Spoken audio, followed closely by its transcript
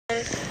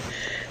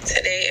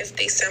Today is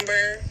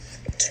December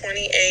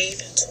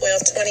 28th,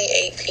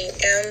 12:28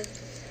 p.m.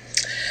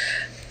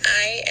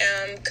 I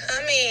am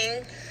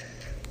coming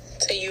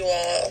to you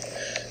all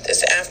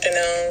this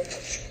afternoon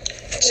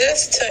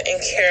just to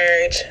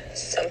encourage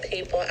some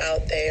people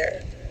out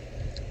there.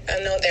 I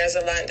know there's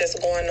a lot that's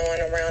going on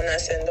around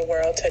us in the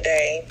world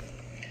today.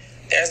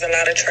 There's a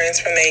lot of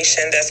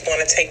transformation that's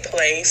going to take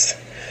place.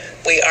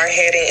 We are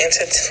heading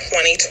into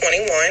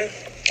 2021.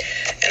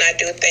 And I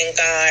do thank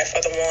God for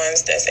the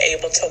ones that's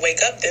able to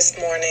wake up this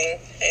morning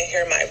and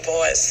hear my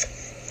voice.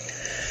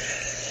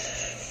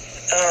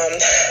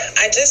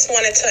 I just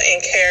wanted to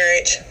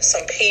encourage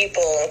some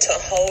people to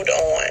hold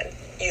on.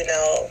 You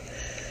know,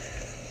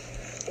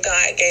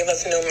 God gave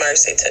us new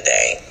mercy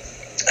today,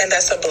 and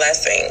that's a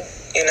blessing.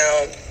 You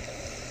know,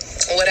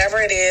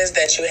 whatever it is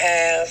that you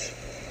have,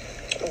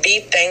 be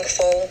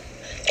thankful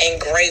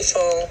and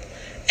grateful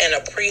and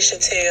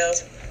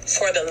appreciative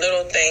for the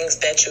little things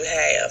that you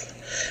have.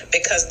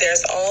 Because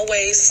there's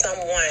always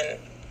someone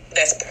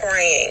that's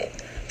praying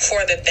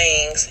for the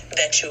things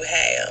that you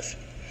have.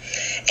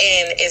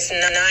 And it's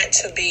not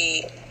to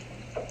be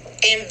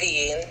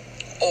envying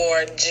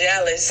or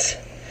jealous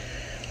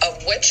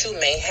of what you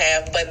may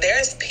have, but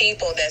there's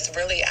people that's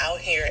really out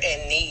here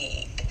in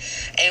need.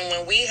 And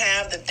when we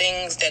have the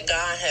things that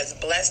God has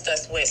blessed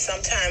us with,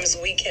 sometimes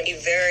we can be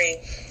very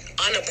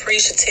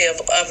unappreciative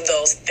of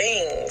those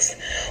things,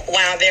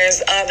 while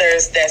there's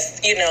others that's,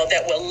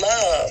 that would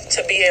love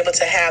to be able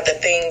to have the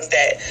things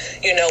that,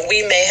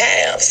 we may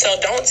have. So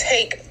don't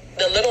take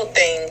the little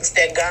things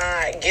that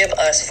God give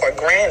us for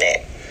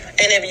granted.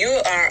 And if you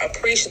are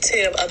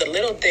appreciative of the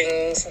little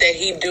things that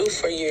he do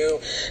for you,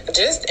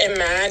 just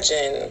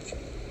imagine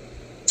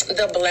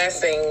the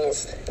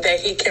blessings that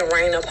he can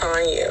rain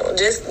upon you.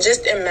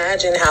 Just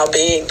imagine how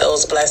big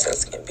those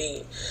blessings can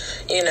be.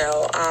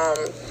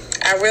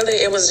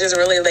 It was just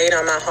really laid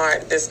on my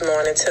heart this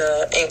morning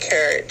to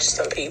encourage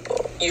some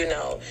people,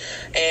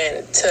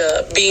 and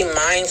to be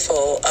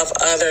mindful of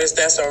others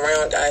that's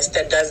around us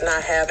that does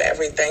not have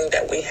everything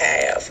that we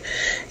have.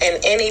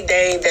 And any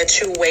day that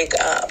you wake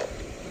up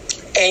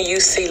and you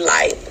see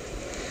light,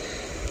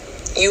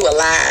 you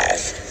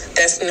alive,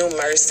 that's new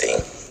mercy,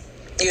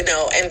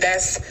 and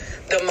that's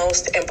the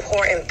most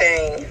important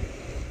thing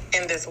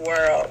in this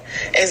world,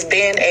 is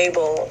being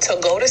able to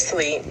go to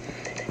sleep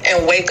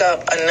and wake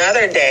up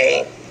another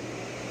day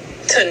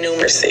to new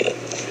mercy.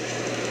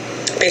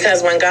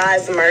 Because when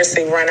God's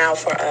mercy run out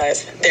for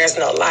us, there's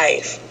no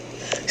life.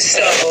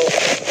 So,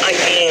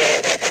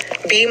 again,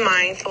 be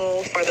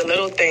mindful for the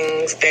little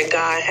things that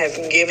God has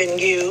given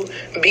you.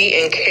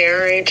 Be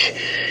encouraged.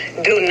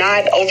 Do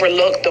not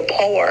overlook the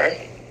poor,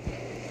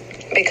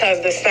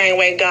 because the same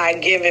way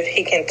God giveth,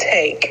 he can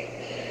take.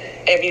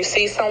 If you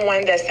see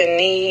someone that's in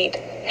need,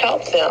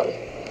 help them.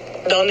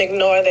 Don't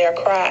ignore their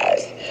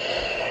cries.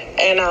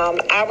 And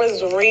I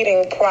was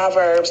reading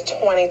Proverbs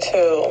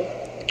 22,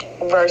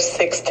 verse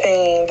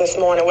 16 this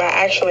morning, where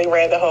I actually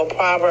read the whole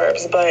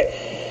Proverbs. But,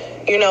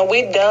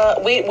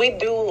 we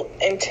do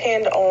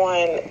intend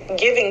on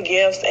giving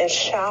gifts and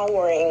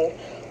showering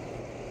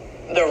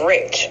the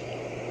rich.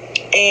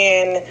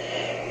 And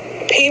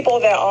people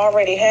that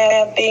already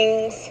have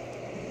things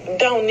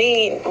don't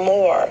need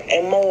more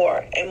and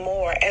more and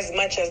more as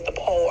much as the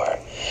poor.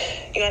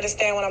 You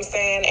understand what I'm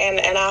saying?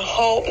 And I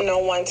hope no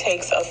one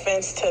takes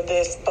offense to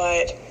this,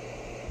 but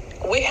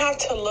we have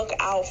to look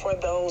out for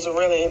those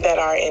really that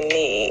are in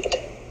need,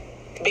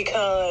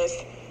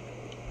 because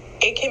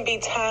it can be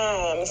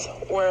times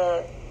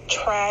where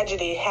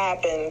tragedy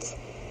happens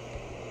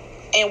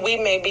and we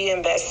may be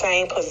in that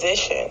same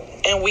position,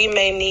 and we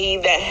may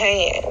need that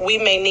hand. We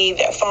may need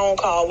that phone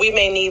call. We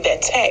may need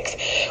that text.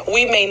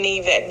 We may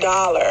need that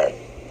dollar.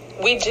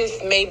 We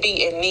just may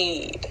be in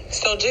need.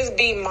 So just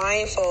be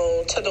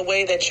mindful to the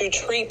way that you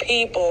treat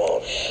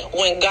people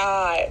when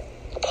God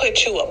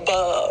put you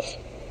above.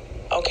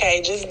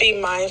 Okay, just be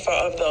mindful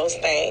of those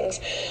things.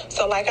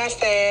 So like I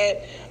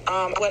said,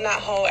 I will not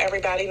hold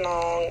everybody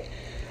long.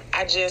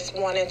 I just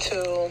wanted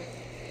to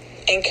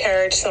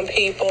encourage some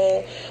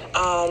people.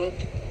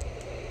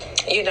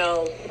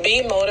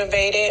 Be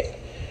motivated,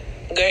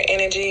 good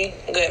energy,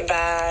 good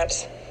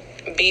vibes,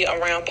 be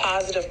around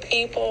positive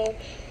people.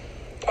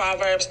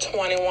 Proverbs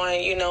 21,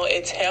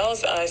 it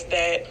tells us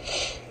that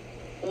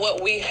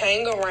what we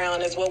hang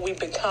around is what we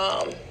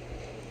become.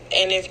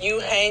 And if you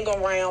hang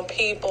around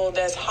people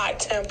that's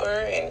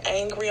hot-tempered and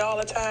angry all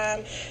the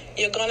time,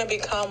 you're going to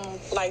become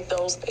like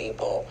those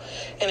people,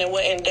 and it will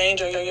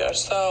endanger your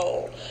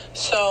soul.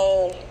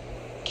 So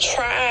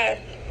try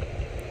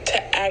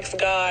to ask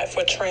God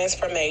for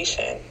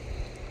transformation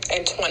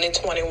in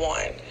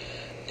 2021.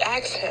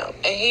 Ask him,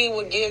 and he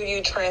will give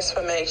you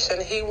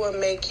transformation. He will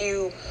make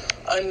you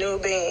a new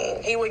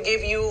being. He will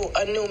give you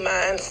a new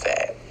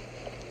mindset.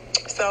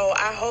 So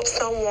I hope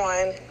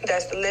someone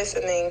that's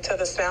listening to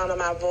the sound of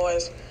my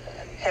voice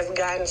has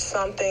gotten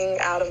something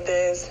out of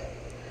this.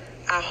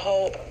 I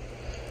hope,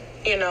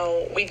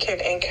 we can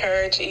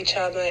encourage each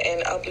other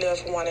and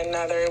uplift one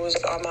another. It was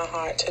on my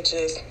heart to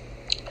just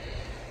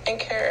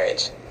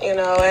encourage, and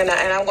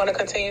I'm going to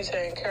continue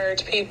to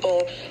encourage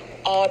people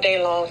all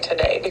day long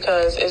today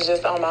because it's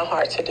just on my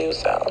heart to do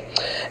so.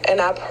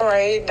 And I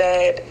pray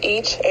that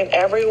each and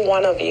every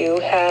one of you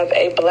have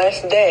a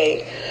blessed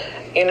day.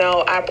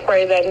 I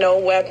pray that no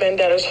weapon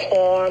that is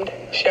formed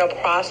shall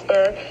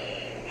prosper.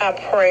 I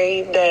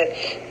pray that,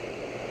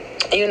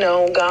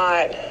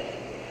 God,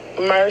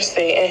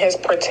 mercy and his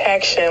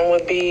protection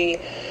would be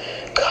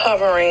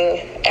covering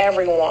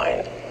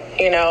everyone,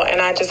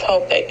 and I just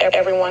hope that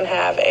everyone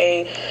have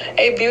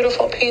a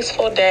beautiful,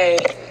 peaceful day.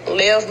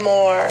 Live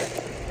more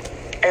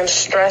and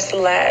stress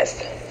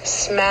less.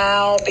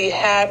 Smile, be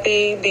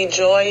happy, be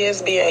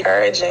joyous, be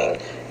encouraging.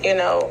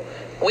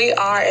 We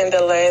are in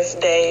the last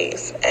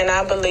days, and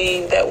I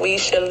believe that we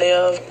should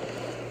live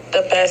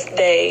the best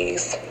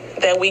days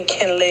that we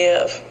can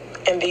live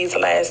in these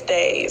last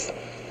days.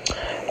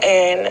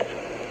 And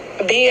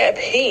be at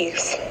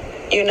peace,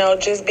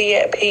 just be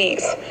at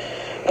peace.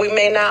 We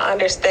may not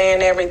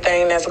understand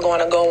everything that's going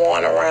to go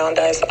on around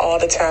us all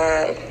the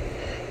time,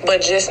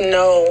 but just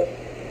know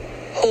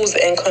who's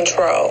in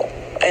control,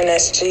 and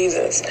that's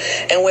Jesus.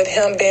 And with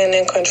him being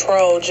in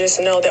control, just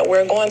know that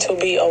we're going to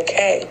be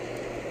okay.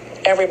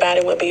 Everybody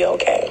will be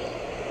okay.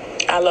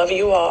 I love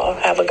you all.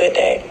 Have a good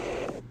day.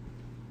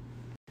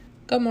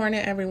 Good morning,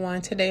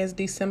 everyone. Today is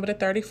December the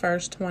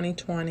 31st,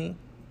 2020.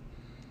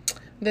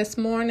 This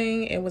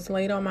morning, it was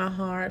laid on my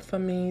heart for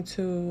me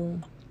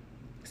to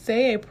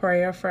say a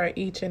prayer for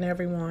each and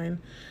every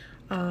one.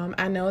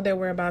 I know that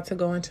we're about to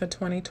go into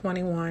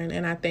 2021,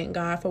 and I thank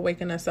God for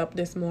waking us up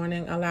this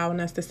morning, allowing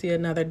us to see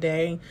another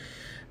day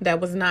that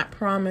was not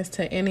promised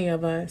to any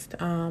of us.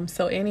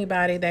 So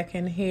anybody that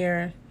can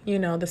hear,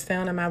 the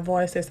sound of my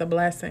voice is a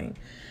blessing.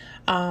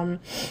 And,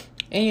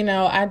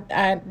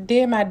 I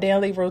did my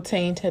daily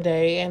routine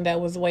today, and that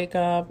was wake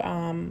up.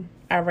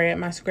 I read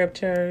my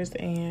scriptures,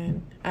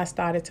 and I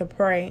started to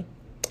pray.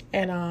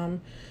 And,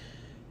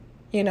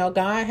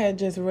 God had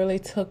just really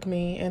took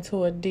me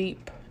into a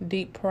deep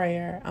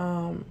prayer.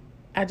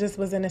 I just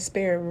was in the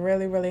spirit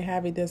really, really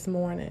heavy this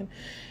morning.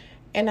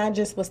 And I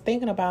just was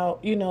thinking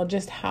about,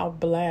 just how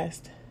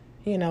blessed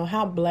we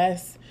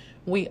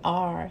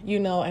are,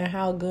 and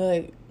how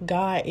good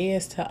God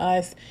is to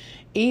us,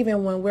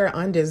 even when we're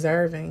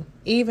undeserving,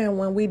 even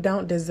when we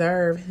don't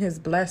deserve his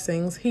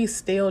blessings. He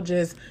still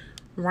just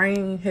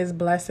rain his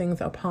blessings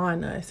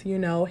upon us.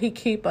 He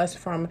keep us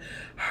from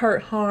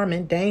hurt, harm,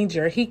 and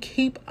danger. He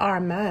keep our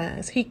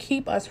minds. He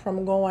keep us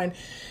from going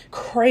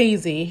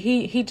crazy.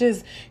 He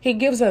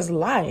gives us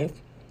life.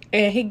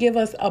 And he give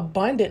us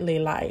abundantly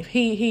life.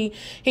 He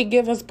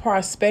give us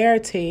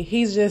prosperity.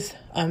 He's just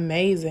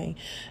amazing.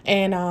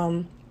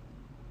 And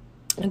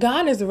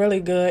God is really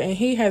good, and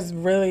he has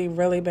really,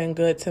 really been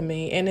good to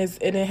me. And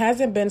it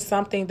hasn't been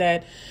something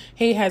that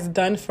he has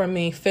done for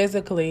me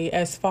physically,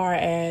 as far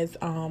as,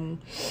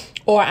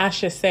 or I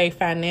should say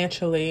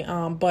financially,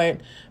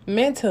 but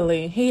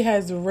mentally, he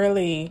has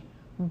really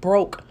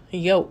broke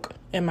yoke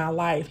in my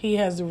life. He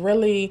has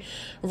really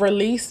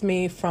released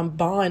me from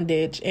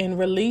bondage and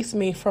released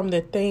me from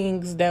the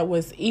things that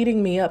was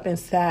eating me up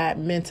inside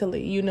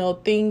mentally,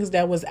 things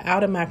that was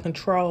out of my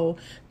control,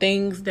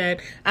 things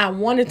that I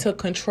wanted to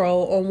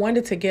control or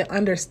wanted to get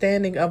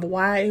understanding of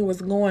why it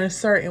was going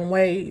certain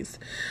ways.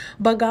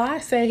 But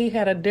God said he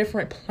had a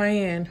different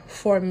plan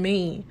for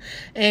me.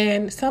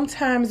 And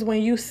sometimes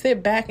when you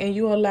sit back and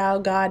you allow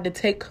God to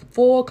take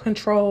full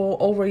control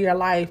over your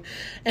life,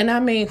 and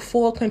I mean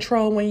full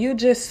control, when you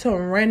just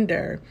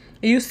surrender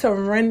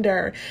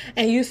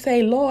and you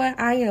say, Lord,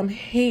 I am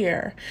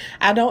here.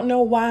 I don't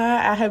know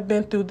why I have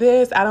been through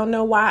this. I don't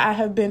know why I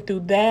have been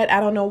through that. I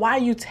don't know why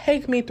you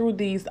take me through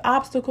these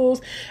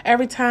obstacles.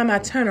 Every time I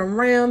turn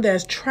around,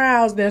 there's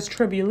trials, there's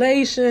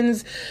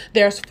tribulations,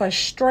 there's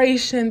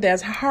frustration,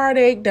 there's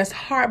heartache, there's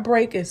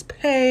heartbreak, it's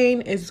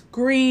pain, it's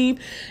grief,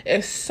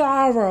 it's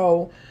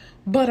sorrow.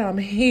 But I'm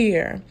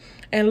here.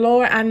 And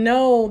Lord, I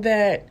know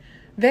that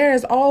there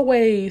is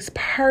always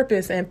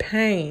purpose in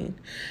pain.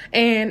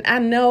 And I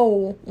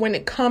know when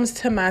it comes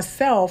to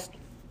myself,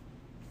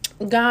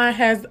 God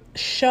has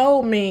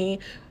showed me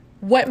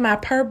what my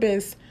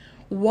purpose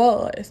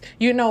was,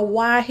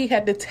 why he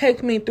had to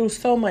take me through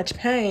so much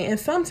pain. And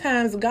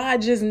sometimes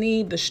God just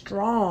need the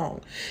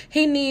strong.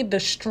 He need the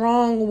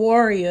strong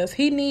warriors.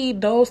 He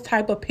need those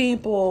type of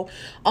people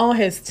on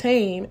his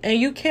team. And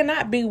you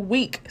cannot be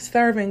weak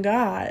serving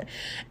God.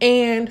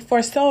 And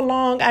for so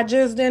long, I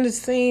just didn't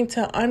seem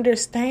to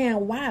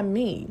understand why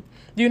me.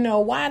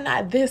 Why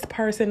not this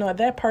person or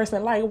that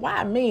person? Like,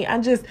 why me?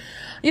 I'm just,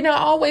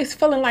 always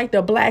feeling like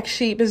the black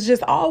sheep. It's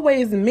just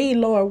always me,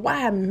 Lord.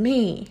 Why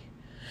me?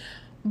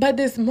 But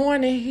this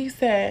morning he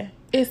said,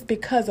 it's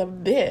because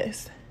of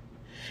this.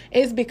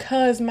 It's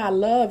because my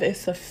love is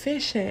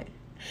sufficient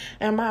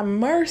and my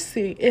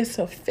mercy is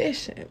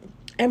sufficient.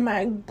 And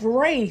my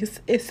grace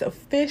is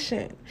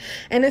sufficient.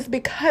 And it's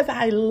because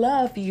I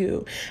love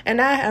you. And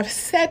I have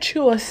set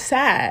you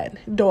aside,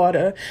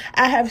 daughter.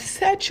 I have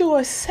set you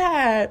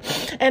aside.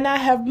 And I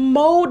have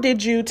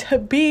molded you to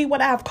be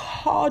what I've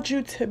called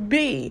you to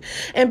be.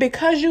 And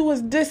because you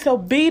was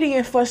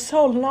disobedient for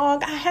so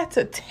long, I had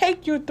to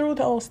take you through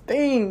those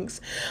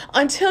things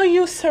until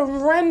you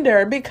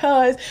surrender.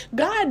 Because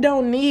God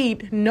don't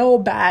need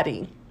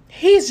nobody.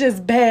 He's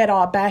just bad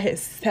all by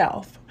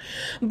himself.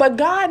 But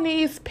God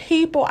needs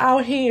people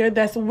out here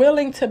that's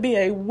willing to be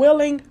a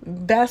willing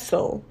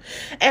vessel.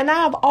 And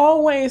I've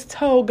always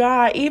told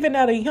God, even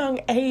at a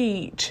young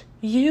age,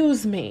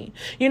 use me.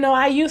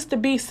 I used to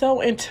be so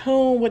in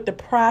tune with the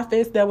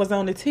prophets that was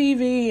on the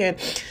TV. And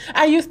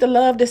I used to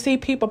love to see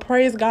people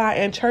praise God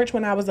in church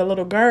when I was a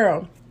little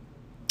girl.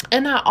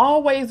 And I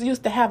always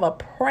used to have a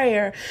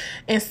prayer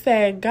and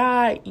say,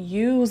 God,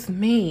 use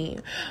me.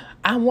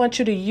 I want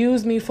you to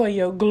use me for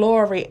your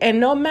glory. And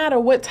no matter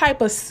what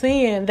type of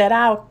sin that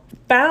I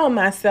found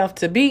myself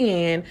to be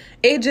in,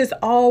 it just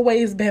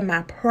always been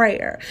my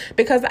prayer.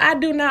 Because I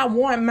do not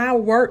want my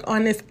work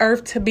on this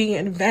earth to be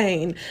in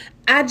vain.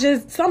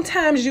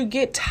 Sometimes you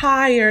get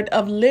tired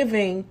of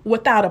living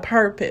without a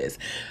purpose.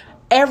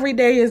 Every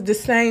day is the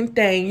same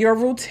thing. Your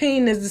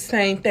routine is the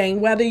same thing.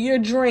 Whether you're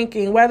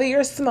drinking, whether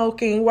you're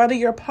smoking, whether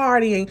you're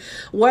partying,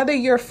 whether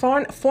you're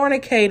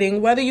fornicating,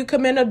 whether you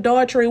commit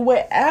adultery,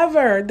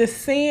 whatever the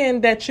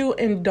sin that you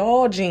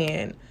indulge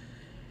in,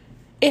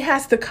 it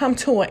has to come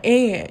to an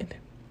end.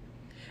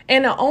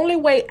 And the only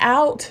way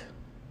out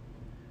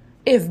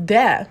is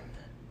death.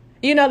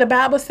 The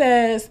Bible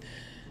says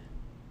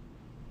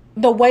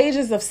the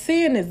wages of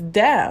sin is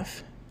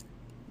death.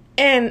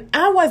 And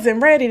I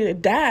wasn't ready to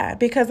die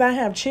because I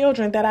have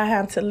children that I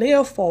have to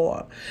live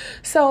for.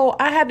 So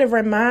I had to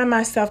remind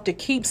myself to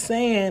keep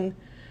saying,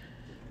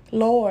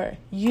 Lord,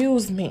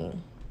 use me.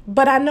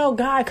 But I know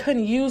God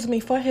couldn't use me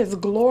for his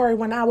glory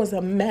when I was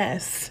a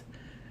mess.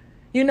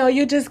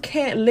 You just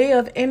can't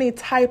live any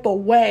type of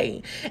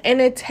way.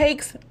 And it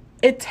takes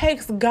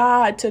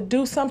God to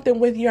do something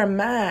with your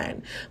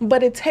mind.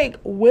 But it takes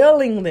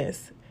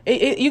willingness.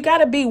 You got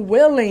to be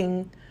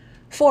willing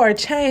for a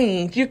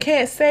change. You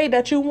can't say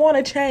that you want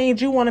to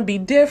change. You want to be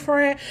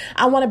different.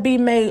 I want to be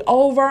made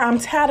over. I'm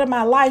tired of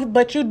my life,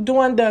 but you're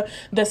doing the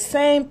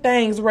same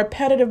things,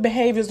 repetitive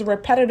behaviors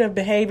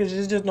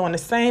is just doing the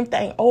same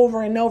thing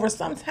over and over.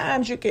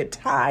 Sometimes you get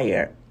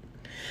tired.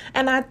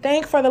 And I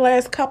think for the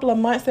last couple of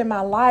months in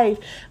my life,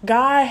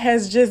 God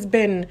has just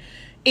been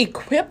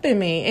equipping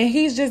me. And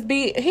he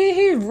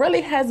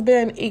really has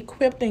been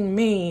equipping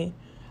me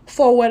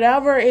for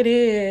whatever it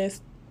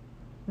is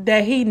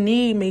that he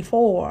need me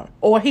for,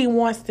 or he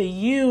wants to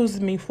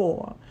use me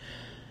for.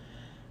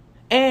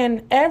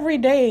 And every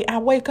day I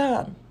wake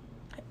up,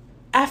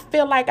 I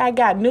feel like I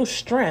got new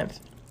strength.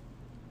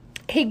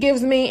 He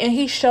gives me and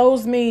he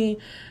shows me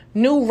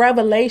new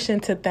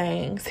revelation to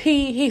things.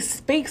 He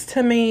speaks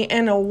to me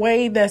in a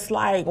way that's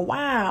like,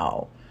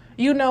 wow,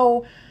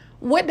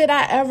 what did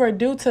I ever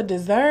do to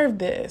deserve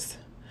this?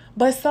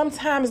 But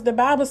sometimes the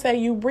Bible says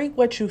you reap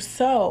what you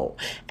sow.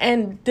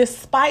 And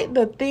despite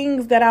the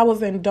things that I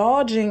was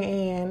indulging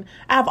in,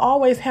 I've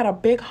always had a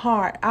big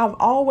heart. I've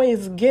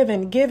always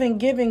given. I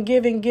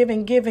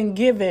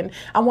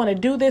want to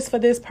do this for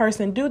this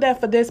person, do that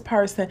for this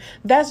person.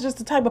 That's just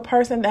the type of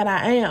person that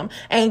I am.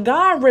 And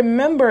God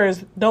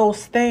remembers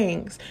those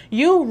things.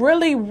 You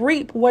really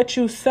reap what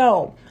you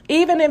sow.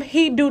 Even if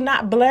he do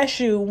not bless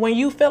you when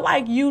you feel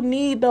like you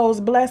need those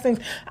blessings,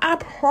 I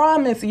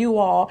promise you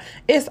all,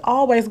 it's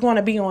always going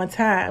to be on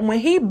time. When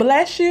he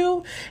bless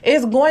you,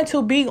 it's going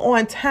to be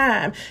on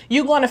time.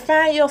 You're going to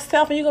find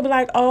yourself and you're going to be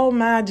like, oh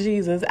my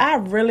Jesus, I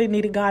really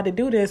needed God to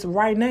do this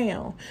right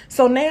now.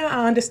 So now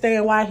I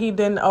understand why he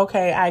didn't.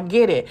 Okay, I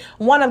get it.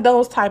 One of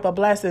those type of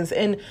blessings.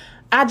 And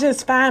I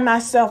just find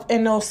myself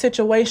in those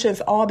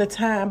situations all the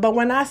time. But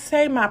when I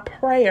say my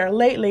prayer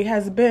lately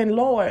has been,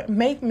 Lord,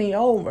 make me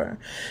over.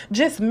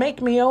 Just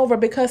make me over,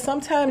 because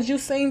sometimes you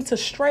seem to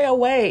stray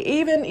away.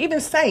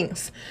 Even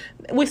saints,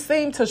 we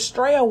seem to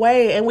stray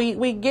away, and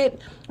we get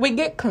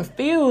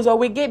confused, or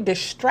we get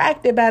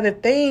distracted by the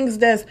things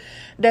that's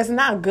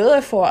not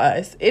good for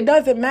us. It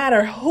doesn't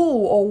matter who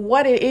or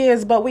what it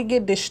is, but we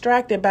get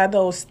distracted by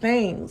those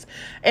things.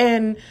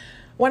 And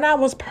when I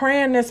was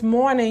praying this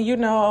morning,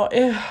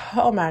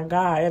 oh my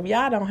God, if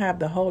y'all don't have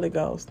the Holy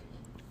Ghost,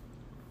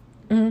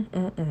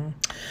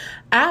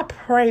 I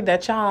pray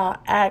that y'all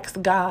ask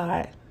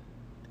God.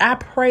 I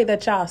pray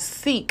that y'all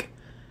seek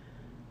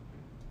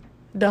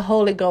the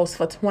Holy Ghost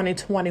for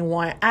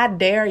 2021. I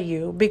dare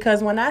you,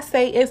 because when I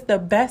say it's the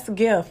best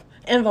gift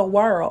in the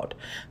world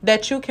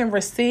that you can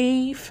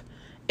receive,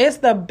 it's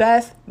the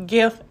best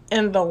gift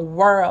in the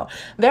world.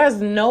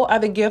 There's no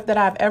other gift that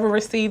I've ever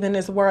received in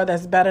this world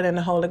that's better than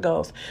the Holy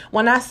Ghost.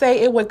 When I say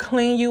it would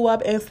clean you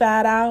up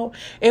inside out,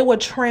 it would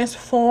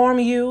transform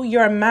you,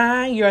 your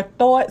mind, your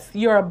thoughts,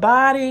 your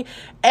body,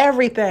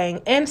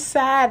 everything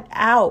inside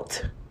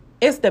out.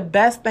 It's the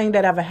best thing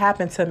that ever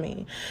happened to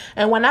me.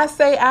 And when I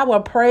say I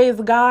will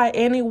praise God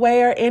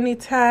anywhere,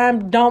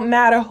 anytime, don't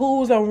matter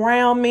who's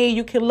around me.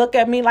 You can look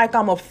at me like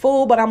I'm a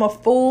fool, but I'm a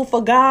fool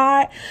for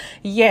God.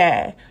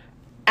 Yeah,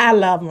 I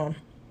love him.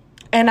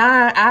 And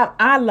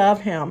I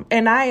love him.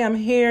 And I am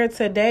here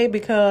today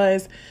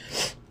because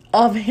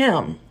of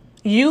him.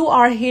 You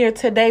are here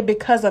today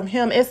because of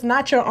him. It's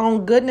not your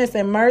own goodness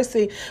and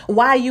mercy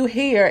why you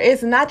here.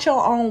 It's not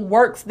your own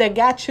works that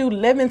got you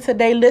living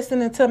today,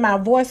 listening to my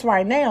voice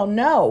right now.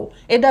 No,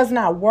 it does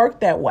not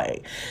work that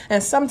way.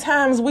 And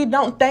sometimes we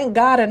don't thank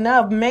God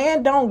enough.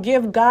 Man don't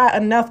give God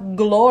enough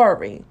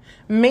glory.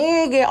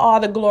 Men get all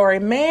the glory.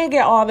 Men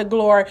get all the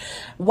glory.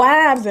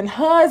 Wives and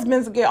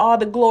husbands get all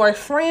the glory.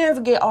 Friends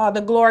get all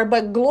the glory.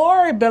 But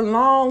glory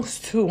belongs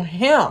to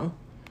him.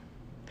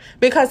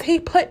 Because he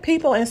put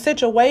people in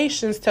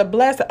situations to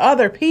bless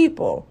other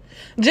people.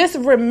 Just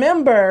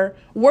remember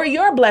where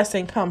your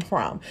blessing come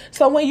from.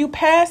 So when you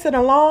pass it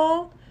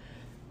along,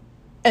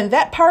 and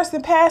that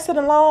person pass it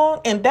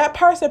along, and that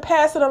person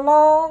pass it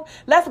along,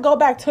 let's go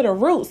back to the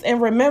roots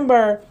and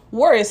remember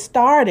where it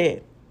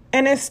started.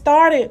 And it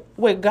started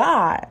with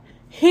God.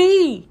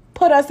 He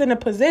put us in the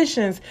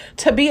positions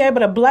to be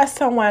able to bless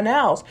someone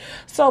else.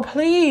 So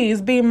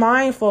please be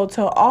mindful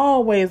to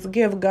always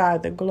give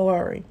God the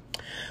glory.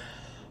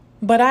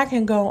 But I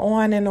can go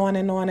on and on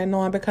and on and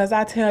on because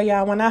I tell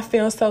y'all, when I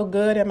feel so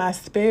good in my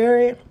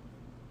spirit,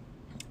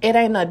 it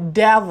ain't a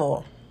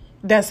devil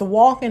that's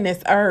walking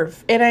this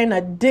earth. It ain't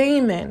a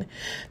demon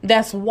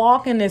that's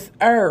walking this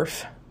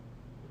earth.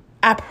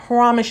 I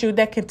promise you,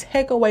 that can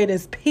take away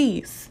this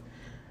peace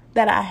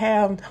that I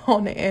have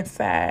on the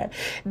inside,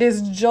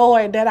 this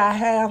joy that I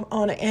have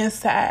on the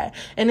inside.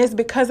 And it's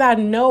because I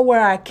know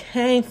where I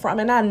came from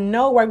and I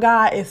know where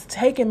God is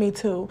taking me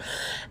to.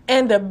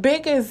 And the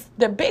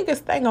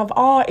biggest thing of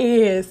all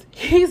is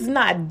he's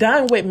not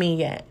done with me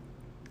yet.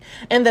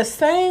 And the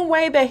same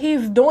way that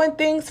he's doing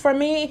things for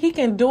me, he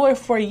can do it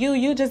for you.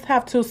 You just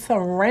have to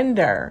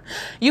surrender.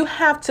 You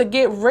have to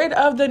get rid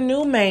of the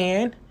new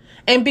man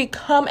and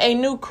become a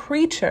new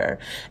creature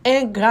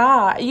in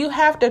God. You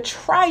have to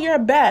try your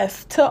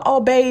best to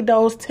obey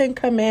those 10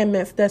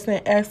 commandments that's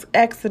in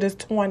Exodus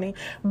 20,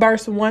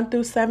 verse 1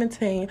 through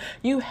 17.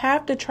 You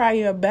have to try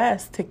your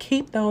best to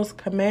keep those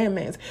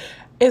commandments.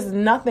 It's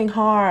nothing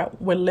hard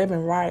with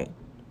living right.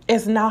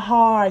 It's not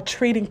hard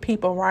treating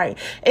people right.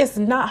 It's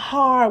not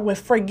hard with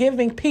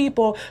forgiving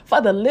people for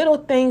the little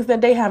things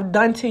that they have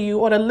done to you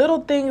or the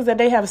little things that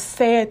they have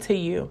said to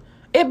you.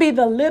 It be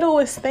the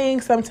littlest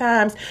things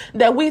sometimes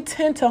that we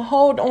tend to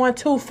hold on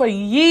to for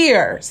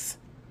years.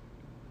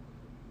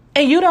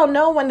 And you don't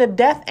know when the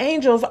death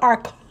angels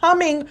are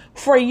coming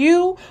for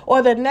you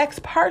or the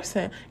next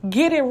person.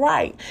 Get it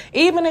right.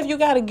 Even if you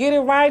got to get it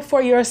right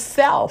for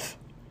yourself.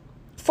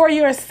 For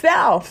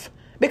yourself.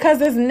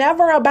 Because it's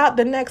never about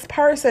the next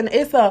person.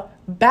 It's a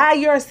by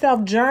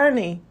yourself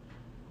journey.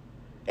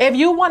 If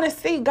you want to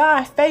see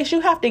God's face,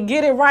 you have to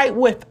get it right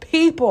with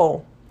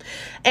people.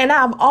 And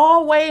I'm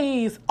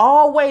always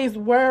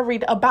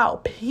worried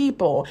about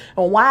people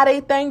and why they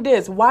think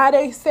this, why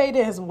they say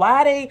this,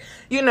 why they,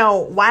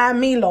 why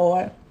me,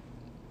 Lord?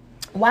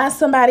 Why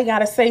somebody got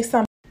to say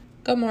something?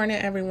 Good morning,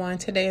 everyone.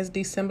 Today is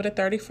December the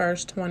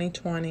 31st,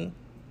 2020.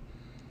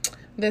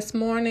 This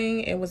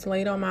morning, it was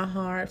laid on my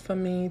heart for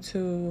me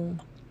to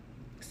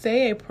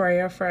say a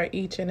prayer for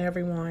each and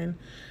every one.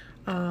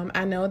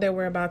 I know that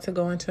we're about to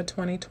go into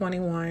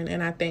 2021,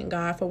 and I thank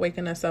God for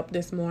waking us up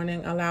this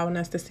morning, allowing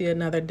us to see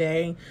another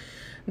day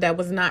that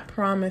was not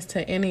promised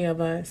to any of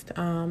us.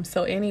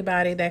 So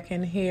anybody that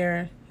can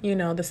hear,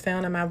 the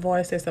sound of my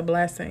voice is a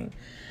blessing.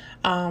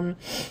 I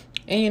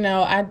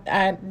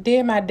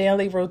did my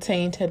daily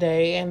routine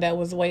today, and that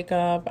was wake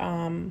up.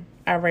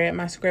 I read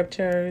my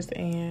scriptures,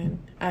 and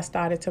I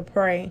started to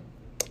pray.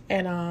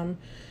 And,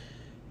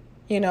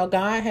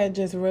 God had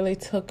just really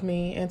took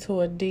me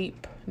into a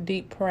deep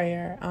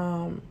prayer.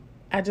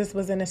 I just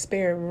was in the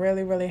spirit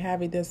really, really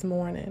heavy this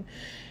morning.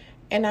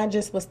 And I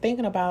just was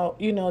thinking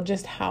about,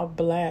 just how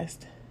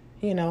blessed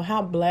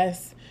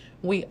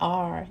we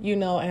are,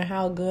 and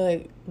how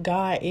good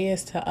God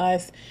is to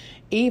us,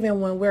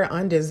 even when we're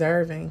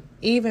undeserving,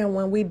 even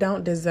when we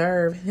don't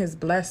deserve his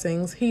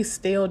blessings. He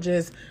still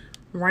just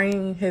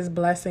rain his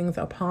blessings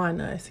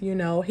upon us.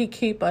 He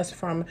keep us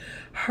from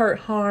hurt,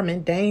 harm,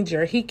 and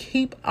danger. He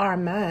keep our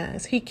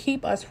minds. He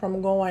keep us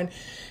from going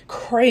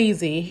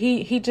crazy.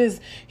 He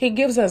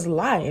gives us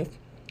life,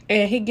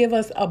 and he give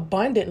us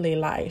abundantly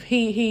life.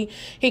 He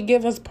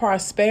give us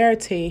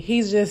prosperity.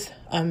 He's just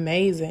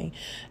amazing.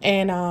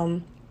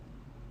 And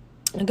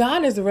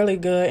God is really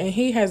good, and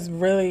he has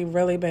really,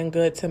 really been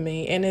good to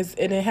me. And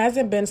it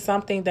hasn't been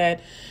something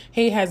that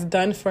he has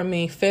done for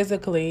me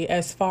physically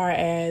as far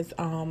as,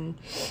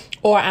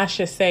 or I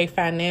should say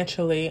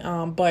financially,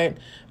 but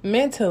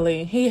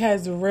mentally, he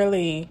has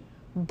really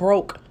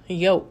broke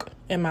yoke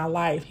in my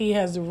life. He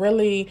has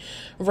really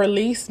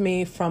released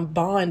me from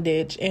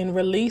bondage and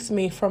released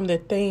me from the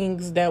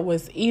things that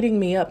was eating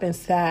me up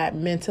inside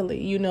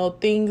mentally,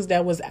 things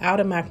that was out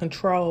of my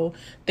control,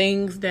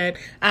 things that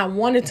I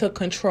wanted to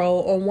control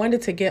or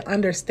wanted to get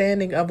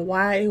understanding of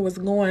why it was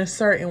going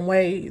certain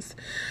ways.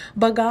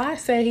 But God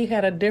said he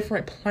had a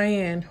different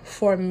plan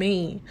for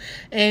me.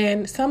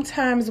 And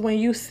sometimes when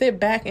you sit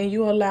back and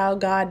you allow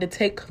God to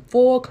take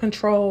full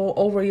control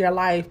over your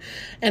life,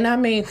 and I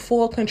mean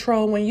full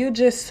control, when you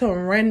just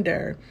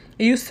surrender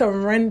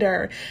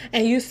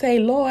and you say,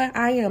 Lord,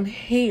 I am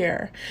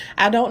here.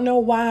 I don't know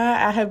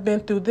why I have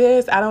been through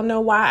this. I don't know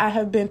why I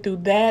have been through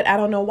that. I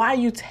don't know why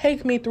you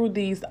take me through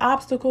these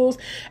obstacles.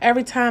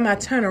 Every time I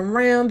turn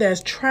around,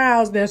 there's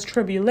trials, there's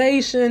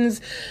tribulations,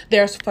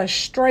 there's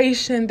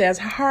frustration, there's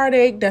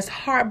heartache, there's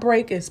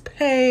heartbreak, it's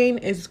pain,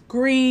 it's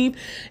grief,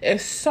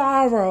 it's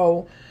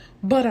sorrow.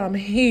 But I'm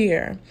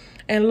here.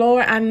 And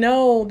Lord, I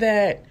know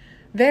that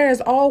there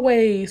is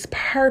always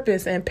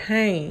purpose in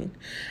pain.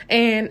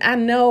 And I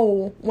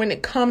know when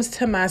it comes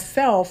to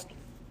myself,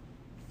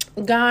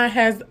 God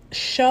has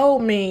showed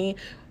me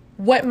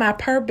what my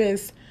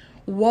purpose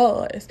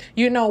was,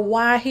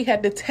 why he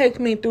had to take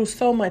me through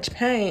so much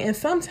pain. And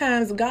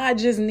sometimes God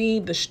just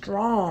need the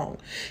strong.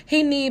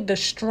 He need the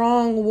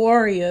strong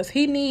warriors.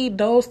 He need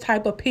those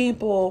type of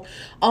people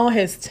on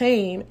his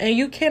team. And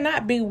you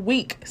cannot be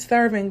weak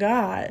serving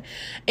God.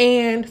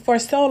 And for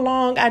so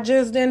long, I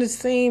just didn't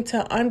seem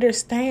to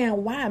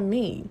understand why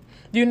me.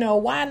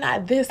 Why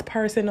not this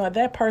person or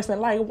that person?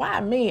 Like, why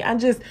me? I'm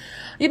just,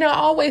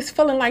 always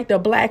feeling like the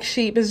black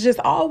sheep. It's just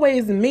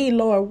always me,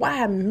 Lord.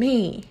 Why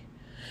me?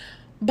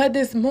 But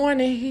this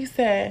morning he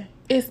said,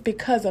 it's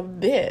because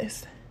of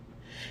this.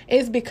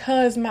 It's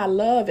because my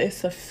love is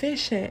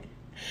sufficient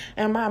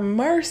and my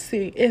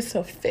mercy is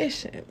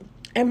sufficient.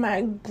 And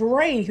my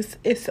grace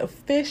is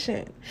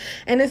sufficient.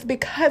 And it's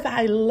because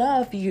I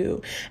love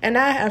you. And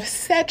I have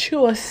set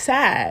you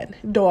aside,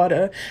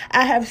 daughter.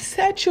 I have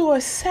set you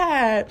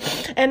aside.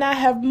 And I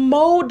have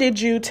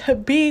molded you to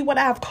be what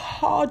I've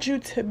called you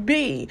to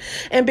be.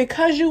 And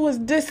because you was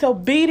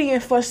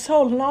disobedient for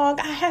so long,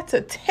 I had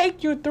to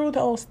take you through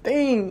those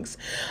things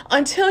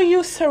until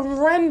you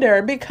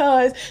surrender.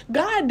 Because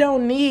God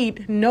don't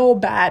need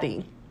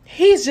nobody.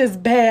 He's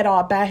just bad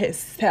all by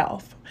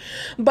himself.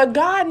 But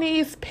God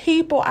needs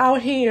people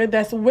out here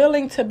that's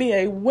willing to be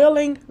a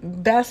willing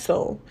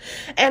vessel.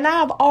 And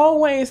I've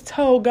always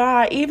told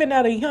God, even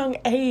at a young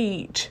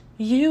age,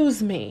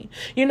 use me.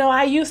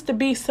 I used to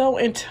be so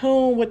in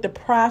tune with the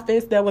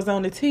prophets that was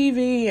on the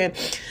TV. And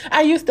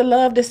I used to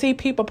love to see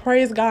people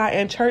praise God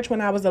in church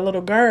when I was a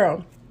little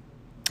girl.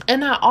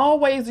 And I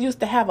always used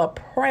to have a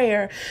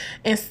prayer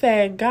and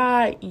say,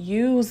 God,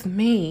 use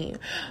me.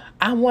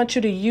 I want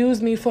you to use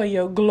me for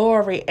your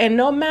glory. And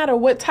no matter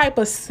what type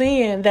of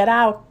sin that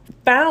I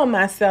found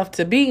myself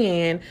to be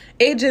in,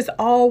 it just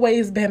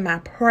always been my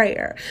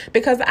prayer.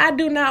 Because I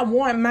do not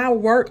want my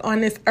work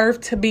on this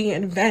earth to be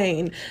in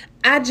vain.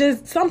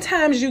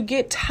 Sometimes you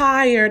get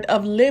tired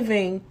of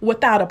living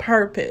without a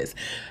purpose.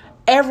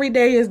 Every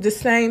day is the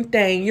same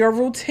thing. Your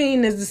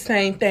routine is the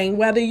same thing.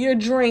 Whether you're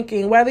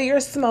drinking, whether you're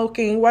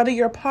smoking, whether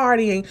you're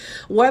partying,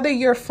 whether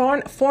you're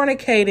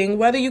fornicating,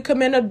 whether you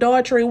commit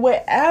adultery,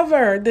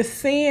 whatever the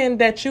sin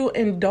that you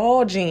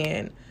indulge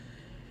in,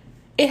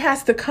 it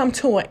has to come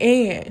to an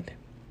end.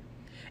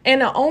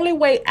 And the only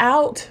way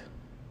out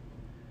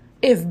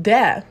is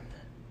death.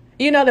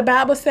 The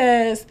Bible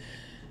says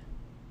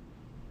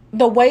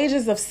the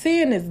wages of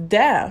sin is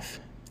death.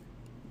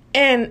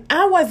 And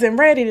I wasn't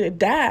ready to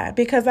die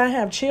because I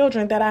have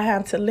children that I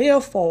have to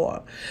live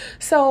for.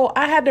 So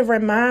I had to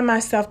remind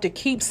myself to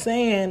keep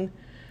saying,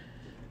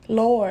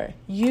 Lord,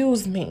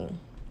 use me.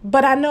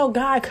 But I know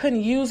God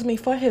couldn't use me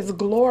for his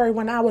glory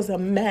when I was a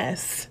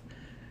mess.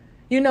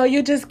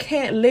 You just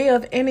can't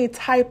live any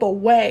type of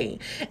way.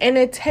 And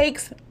it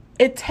takes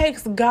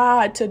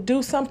God to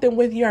do something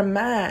with your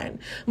mind.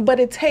 But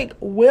it takes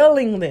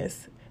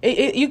willingness.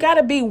 You got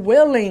to be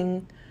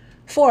willing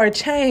for a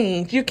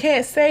change. You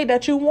can't say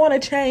that you want to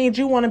change.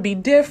 You want to be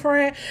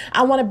different.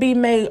 I want to be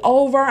made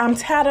over. I'm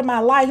tired of my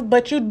life,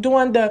 but you're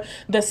doing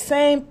the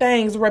same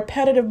things,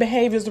 repetitive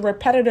behaviors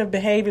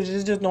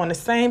is just doing the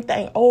same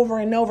thing over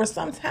and over.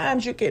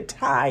 Sometimes you get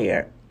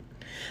tired.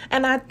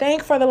 And I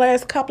think for the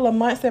last couple of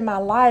months in my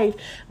life,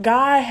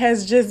 God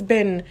has just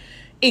been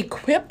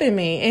equipping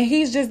me. And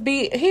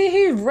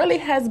he really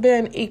has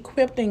been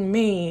equipping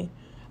me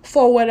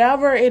for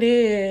whatever it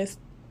is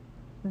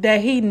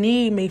that he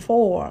need me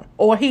for,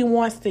 or he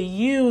wants to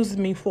use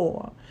me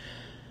for.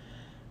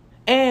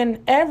 And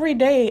every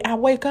day I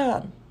wake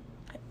up,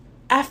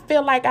 I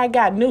feel like I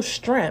got new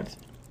strength.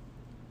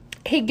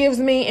 He gives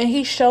me and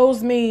he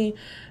shows me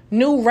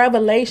new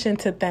revelation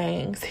to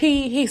things.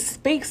 He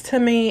speaks to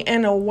me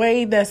in a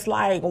way that's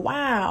like,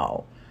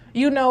 wow,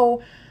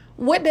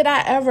 what did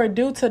I ever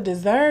do to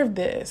deserve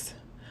this?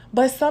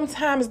 But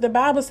sometimes the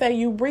Bible says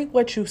you reap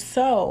what you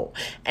sow.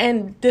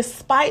 And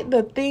despite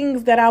the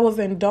things that I was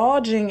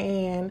indulging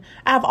in,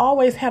 I've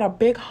always had a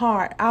big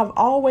heart. I've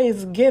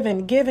always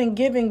given.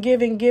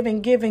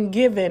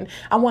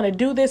 I want to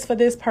do this for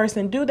this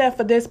person, do that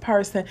for this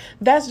person.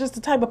 That's just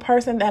the type of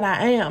person that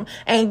I am.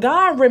 And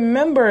God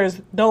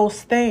remembers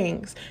those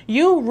things.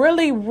 You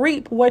really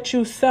reap what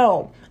you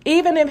sow.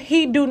 Even if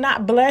he do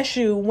not bless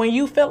you when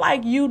you feel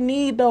like you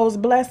need those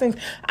blessings,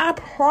 I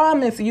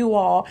promise you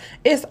all,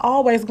 it's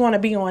always going to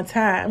be on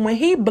time. When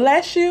he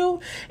bless you,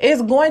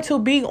 it's going to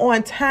be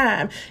on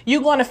time.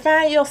 You're going to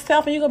find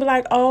yourself and you're going to be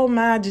like, oh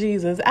my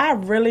Jesus, I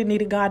really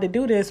needed God to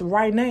do this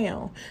right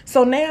now.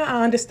 So now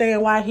I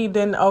understand why he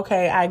didn't.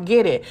 Okay, I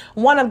get it.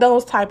 One of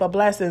those type of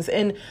blessings.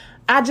 And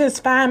I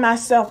just find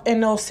myself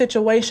in those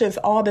situations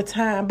all the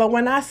time. But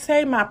when I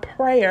say my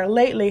prayer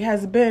lately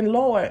has been,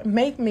 Lord,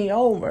 make me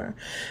over.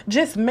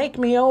 Just make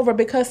me over,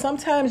 because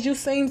sometimes you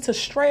seem to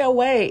stray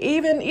away.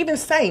 Even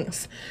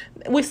saints,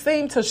 we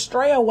seem to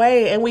stray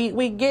away, and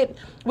we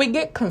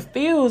get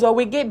confused, or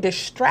we get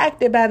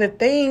distracted by the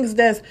things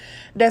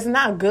that's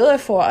not good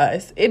for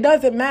us. It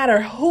doesn't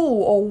matter who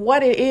or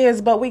what it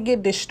is, but we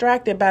get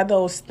distracted by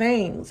those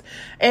things.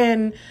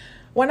 And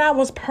when I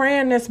was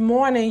praying this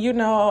morning,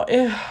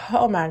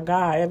 oh my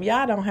God, if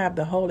y'all don't have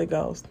the Holy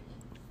Ghost,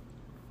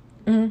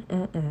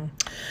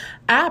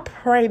 I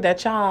pray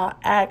that y'all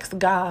ask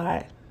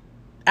God.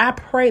 I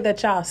pray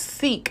that y'all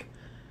seek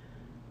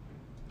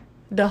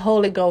the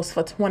Holy Ghost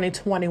for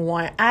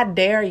 2021. I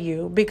dare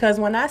you, because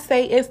when I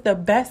say it's the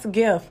best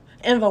gift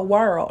in the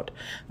world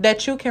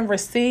that you can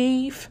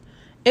receive,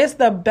 it's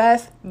the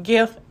best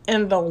gift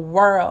in the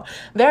world.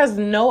 There's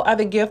no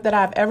other gift that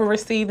I've ever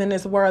received in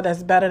this world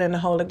that's better than the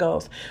Holy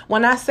Ghost.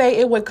 When I say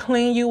it would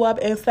clean you up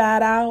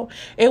inside out,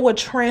 it would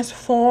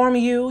transform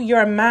you,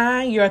 your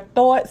mind, your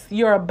thoughts,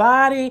 your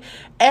body,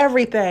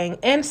 everything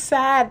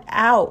inside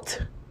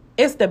out.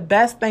 It's the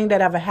best thing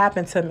that ever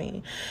happened to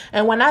me.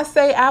 And when I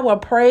say I will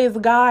praise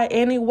God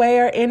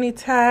anywhere,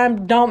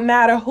 anytime, don't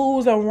matter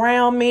who's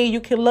around me. You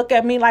can look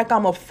at me like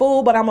I'm a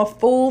fool, but I'm a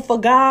fool for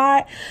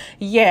God.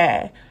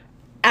 Yeah,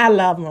 I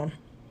love him.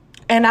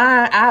 And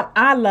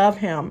I love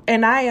him.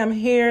 And I am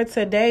here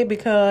today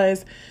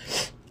because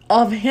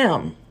of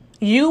him.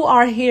 You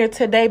are here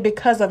today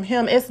because of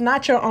him. It's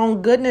not your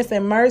own goodness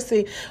and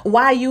mercy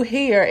why you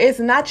here. It's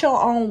not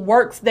your own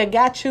works that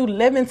got you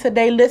living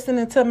today,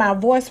 listening to my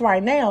voice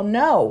right now.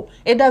 No,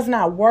 it does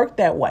not work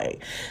that way.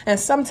 And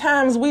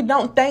sometimes we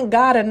don't thank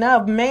God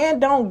enough. Man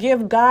don't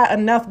give God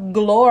enough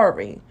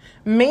glory.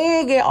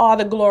 Men get all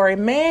the glory.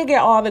 Men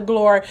get all the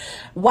glory.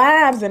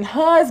 Wives and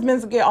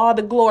husbands get all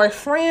the glory.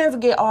 Friends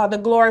get all the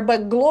glory.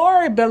 But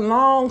glory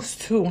belongs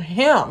to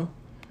him,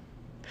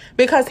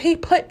 because he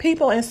put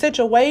people in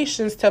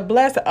situations to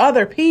bless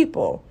other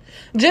people.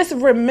 Just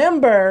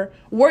remember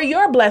where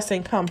your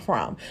blessing come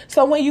from.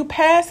 So when you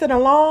pass it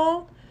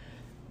along,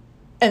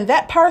 and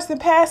that person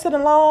pass it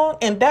along,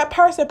 and that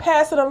person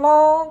pass it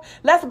along,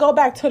 let's go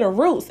back to the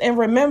roots and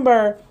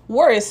remember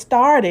where it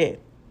started.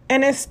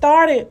 And it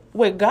started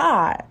with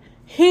God.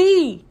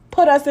 He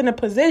put us in the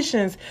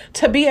positions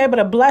to be able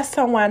to bless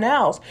someone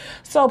else.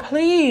 So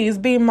please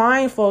be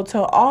mindful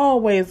to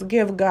always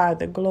give God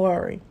the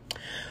glory.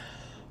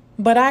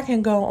 But I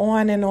can go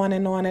on and on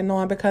and on and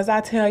on, because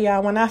I tell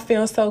y'all, when I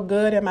feel so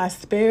good in my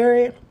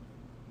spirit,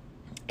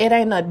 it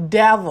ain't a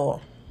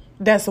devil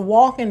that's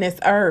walking this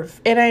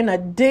earth. It ain't a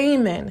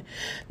demon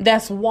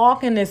that's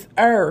walking this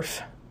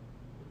earth,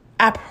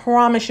 I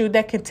promise you,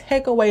 that can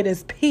take away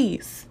this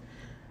peace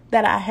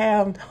that I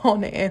have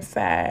on the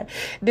inside,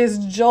 this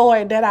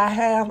joy that I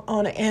have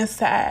on the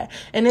inside.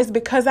 And it's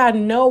because I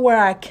know where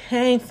I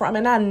came from,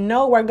 and I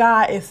know where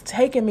God is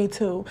taking me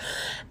to.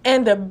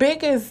 And the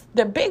biggest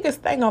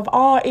thing of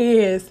all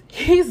is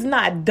he's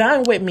not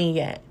done with me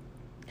yet.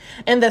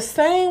 And the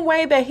same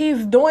way that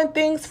he's doing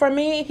things for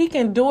me, he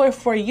can do it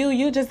for you.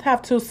 You just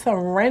have to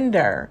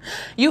surrender.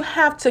 You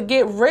have to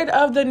get rid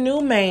of the new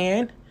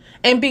man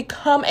and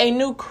become a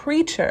new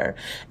creature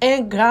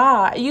in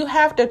God. You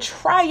have to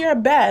try your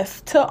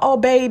best to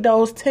obey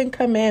those 10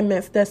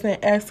 commandments that's in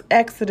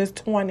Exodus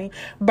 20,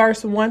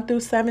 verse 1 through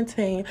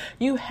 17.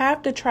 You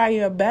have to try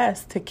your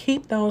best to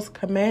keep those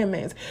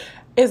commandments.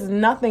 It's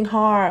nothing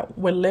hard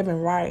with living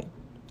right.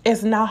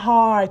 It's not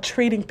hard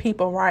treating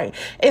people right.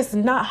 It's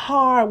not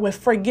hard with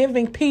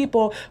forgiving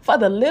people for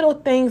the little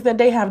things that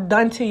they have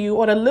done to you,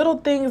 or the little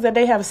things that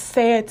they have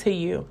said to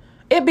you.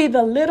 It be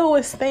the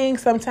littlest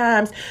things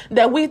sometimes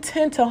that we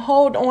tend to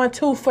hold on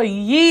to for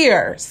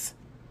years.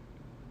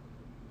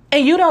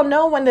 And you don't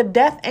know when the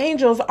death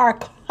angels are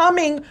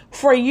coming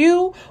for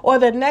you or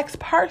the next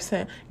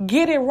person.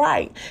 Get it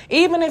right.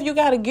 Even if you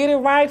got to get it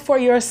right for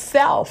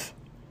yourself.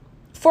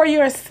 For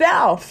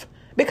yourself.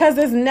 Because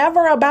it's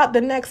never about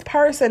the next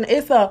person.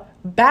 It's a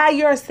by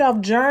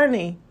yourself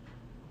journey.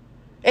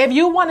 If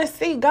you want to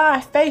see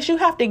God's face, you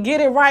have to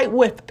get it right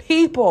with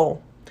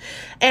people.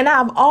 And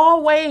I've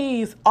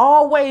always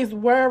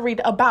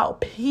worried about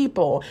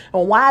people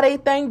and why they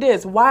think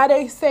this, why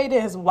they say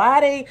this,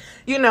 why they,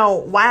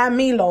 why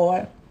me,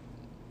 Lord?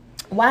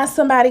 Why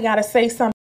somebody got to say something